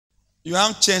You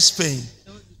have chest pain.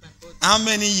 How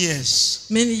many years?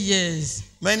 Many years.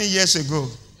 Many years ago.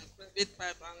 My private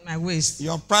part and my waist.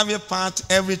 Your private part,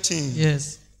 everything.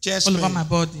 Yes. Chest all pain. over my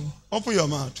body. Open your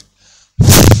mouth.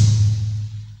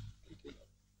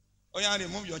 Oh yeah,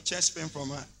 remove your chest pain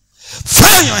from her.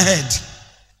 Fire your head.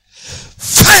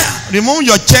 Fire. Remove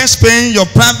your chest pain, your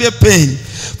private pain.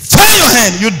 Fire your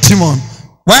head, you demon.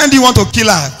 Why do you want to kill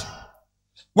her?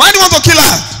 Why do you want to kill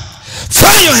her?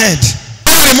 Fire your head.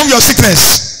 Remove your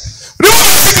sickness. Remove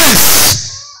your sickness.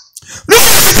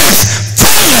 Remove your sickness.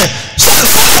 Fire your head.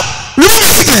 Stop. Remove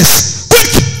your sickness.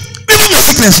 Quick. Remove your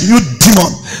sickness, you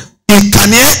demon. In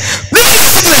Kanye. Remove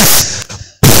your sickness.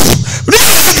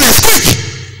 Remove your sickness. Quick.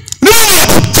 Remove your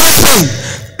chest pain.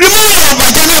 Remove your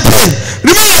vaginal pain.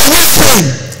 Remove your waist pain.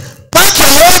 Pack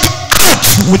your word out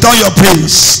with all your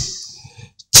praise.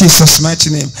 Jesus' mighty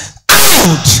name.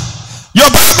 Out. Your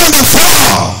back on the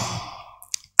floor.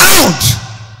 Out.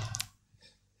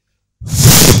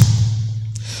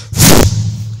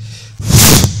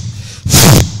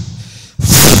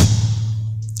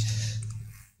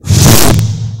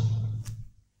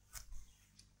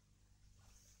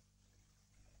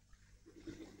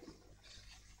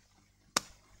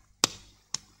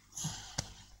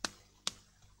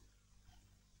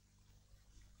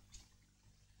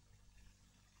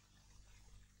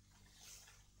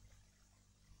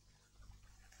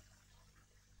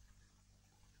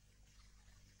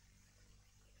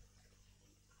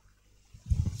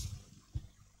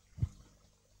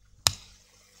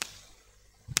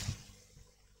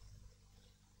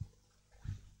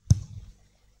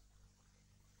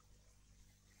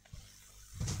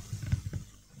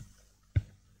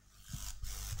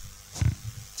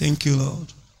 Thank you,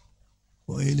 Lord,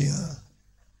 for healing her.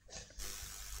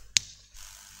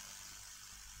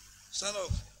 Stand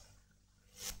up.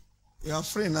 You are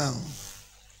free now.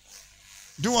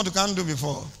 Do what you can't do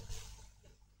before.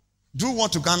 Do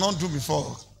what you cannot do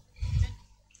before.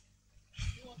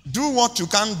 Do what you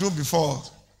can't do before.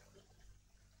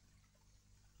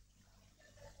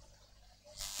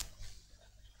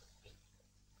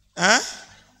 Eh?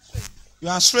 You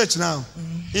are straight now.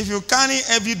 If you carry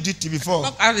heavy duty before,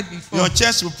 your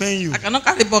chest will pain you. I cannot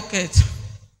carry bucket.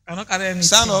 I cannot carry anything.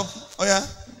 Stand up. Oh yeah.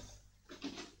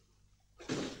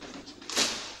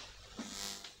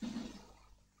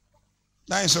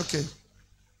 That is okay.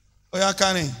 Oh yeah,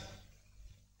 carry.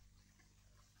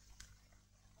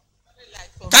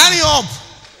 Carry up.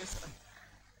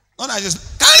 Not like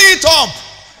this. Carry it up.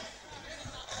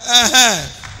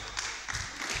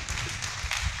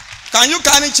 Can you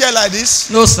carry chair like this?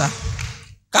 No, sir.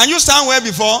 Can you stand well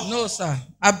before? No, sir.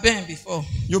 I bend before.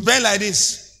 You bend like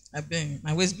this? I bend.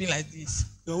 My waist be like this.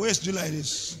 Your waist do like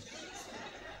this.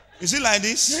 Is it like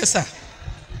this? Yes, sir.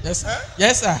 Yes, sir. Eh?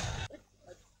 Yes, sir.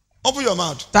 Open your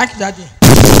mouth. Thank you, Daddy.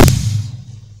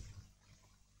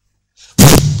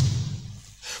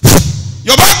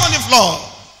 Your back on the floor.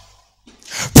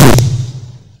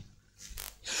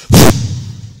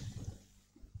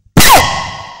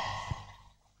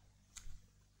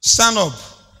 Stand up.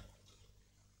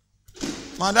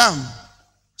 Madam,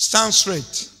 stand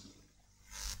straight.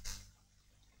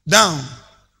 Down.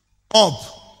 Up.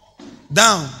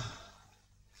 Down.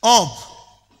 Up.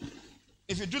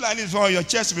 If you do like this, your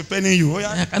chest will be paining you. Oh,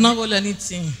 yeah? I cannot hold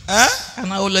anything. Eh? I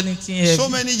cannot hold anything heavy. So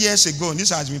many years ago, this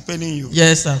has been paining you.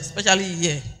 Yes, sir. Especially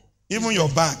here. Even your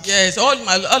back. Yes, all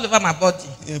over my body.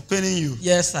 Paining you.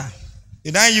 Yes, sir.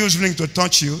 Did I use ring to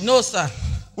touch you? No, sir.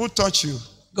 Who touched you?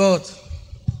 God.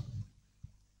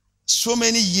 So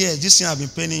many years, this thing has been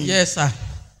paining you. Yes, sir.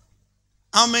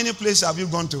 How many places have you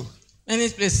gone to? Any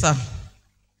place, sir.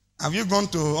 Have you gone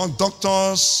to all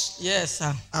doctors? Yes,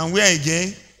 sir. And where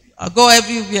again? I go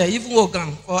everywhere, even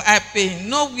Ogan for eye pain.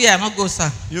 Nowhere I not go,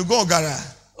 sir. You go Ogara?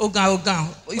 Ogan.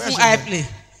 Even eye play.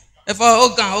 For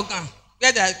Ogan.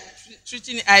 Where they are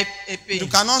treating eye pain. You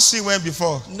cannot see well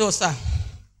before? No, sir.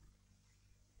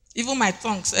 Even my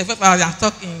tongues, if I am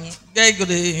talking, they go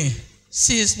to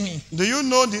seize me. Do you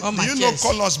know know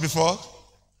colors before?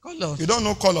 Colors? You don't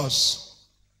know colors.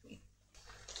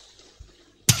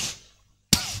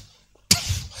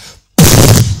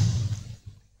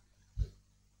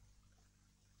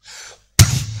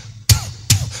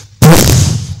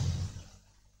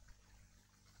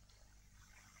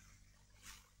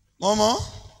 Mama,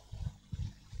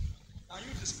 can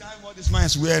you describe what this man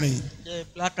is wearing? Yeah,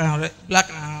 black and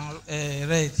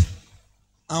red.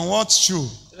 And what shoe?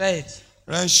 Red.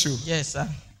 Red shoe. Yes, sir.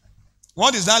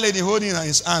 What is that lady holding in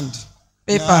his hand?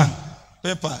 Paper. Yeah.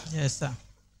 Paper. Yes, sir.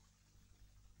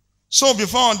 So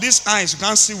before these eyes, you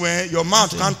can't see where your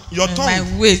mouth can't, your tongue.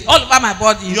 My waist, all over my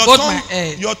body, both my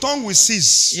head. Your tongue will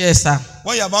cease. Yes, sir.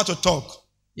 When you're about to talk.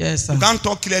 Yes, sir. You can't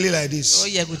talk clearly like this. Oh,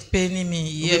 yeah, with paining me.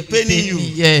 Yeah, with paining you.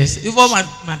 Me. Yes. Even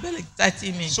my belly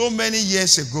touching me. So many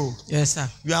years ago. Yes, sir.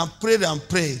 You have prayed and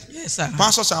prayed. Yes, sir.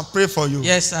 Pastors have prayed for you.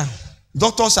 Yes, sir.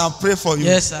 Doctors have prayed for you.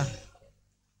 Yes, sir.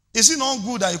 Is it not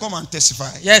good that you come and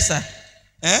testify? Yes, sir.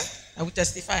 Eh? I will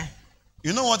testify.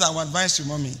 You know what I would advise you,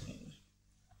 mommy?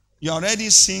 You already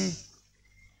seen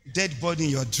dead body in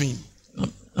your dream.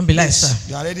 Don't be like, sir.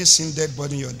 You already seen dead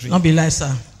body in your dream. Don't be like,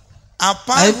 sir.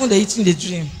 I even eating the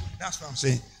dream. That's what I'm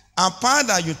saying. Apart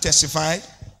that you testify,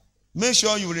 make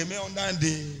sure you remain under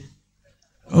the.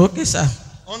 Okay, sir.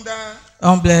 Under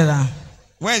umbrella.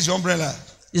 Where is your umbrella?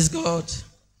 It's God.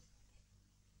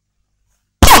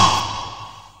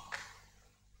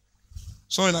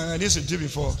 So like this you did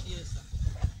before. Yes, sir.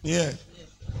 Yeah.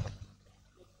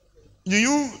 Do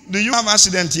you have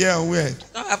accident here or where?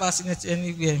 Don't have accident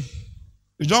anywhere.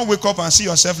 You don't wake up and see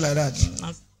yourself like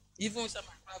that. Even with my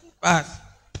private part.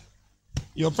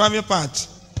 Your private part.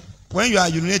 When you are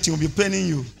urinating, it will be paining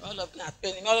you. All of them are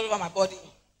paining me all over my body.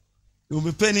 It will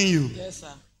be paining you. Yes,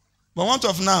 sir. But what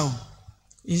of now?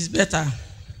 It's better.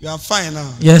 You are fine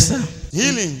now. Yes, sir.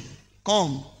 Healing,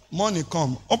 come. Money,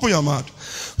 come. Open your mouth.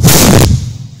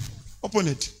 Open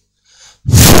it.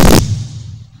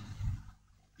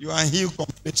 You are healed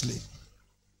completely.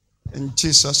 In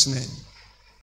Jesus' name.